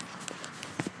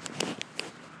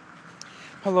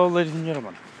Hello, ladies and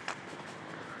gentlemen.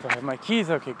 Do I have my keys?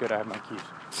 Okay, good, I have my keys.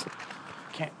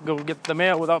 Can't go get the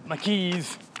mail without my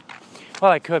keys.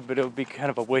 Well, I could, but it would be kind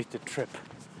of a wasted trip.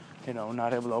 You know,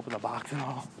 not able to open the box and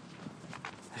all.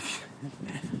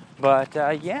 But,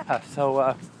 yeah,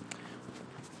 so,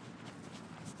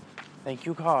 thank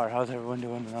you, car. How's everyone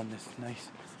doing on this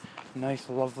nice,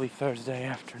 lovely Thursday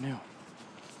afternoon?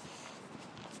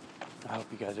 I hope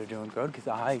you guys are doing good, because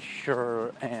I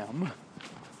sure am.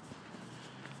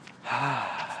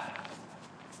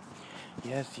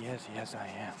 Yes, I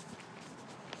am.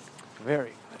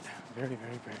 Very good. Very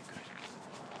good.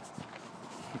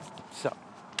 So,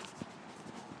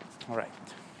 all right.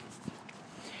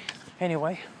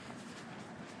 Anyway.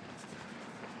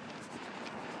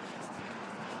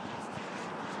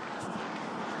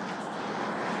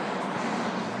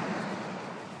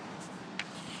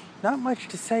 Not much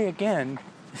to say again.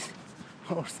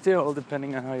 Or still,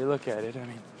 depending on how you look at it. I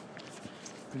mean,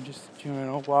 I'm just,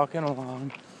 walking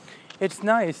along. It's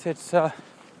nice.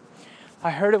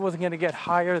 I heard it wasn't going to get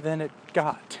higher than it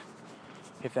got.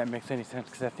 If that makes any sense,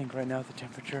 because I think right now the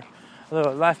temperature,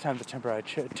 although last time I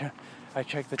checked,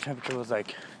 the temperature was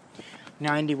like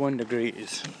 91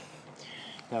 degrees.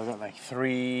 That was at like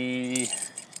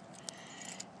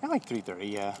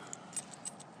 3:30, yeah.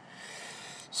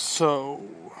 So,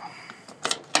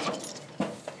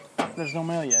 there's no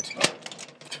mail yet.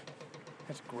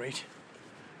 That's great.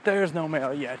 There's no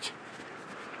mail yet.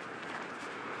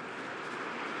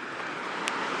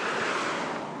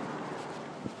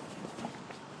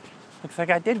 Looks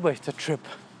like I did waste a trip.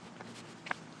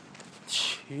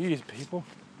 Jeez, people.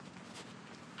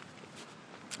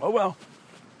 Oh well.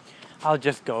 I'll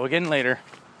just go again later.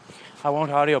 I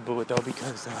won't audio boo it though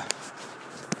because I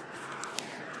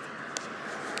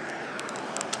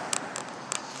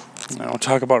don't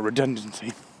talk about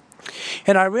redundancy.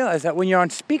 And I realize that when you're on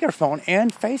speakerphone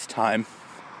and FaceTime,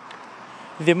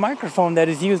 the microphone that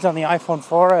is used on the iPhone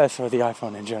 4S, or the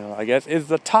iPhone in general, I guess, is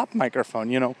the top microphone,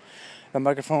 the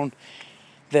microphone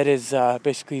that is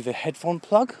basically the headphone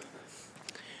plug.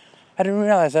 I didn't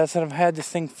realize that, so I've had this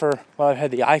thing I've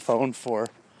had the iPhone for,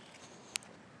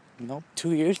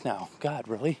 2 years now. God,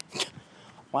 really?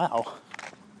 Wow.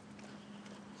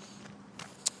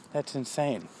 That's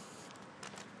insane.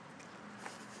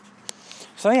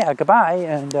 So yeah, goodbye,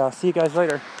 and see you guys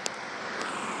later.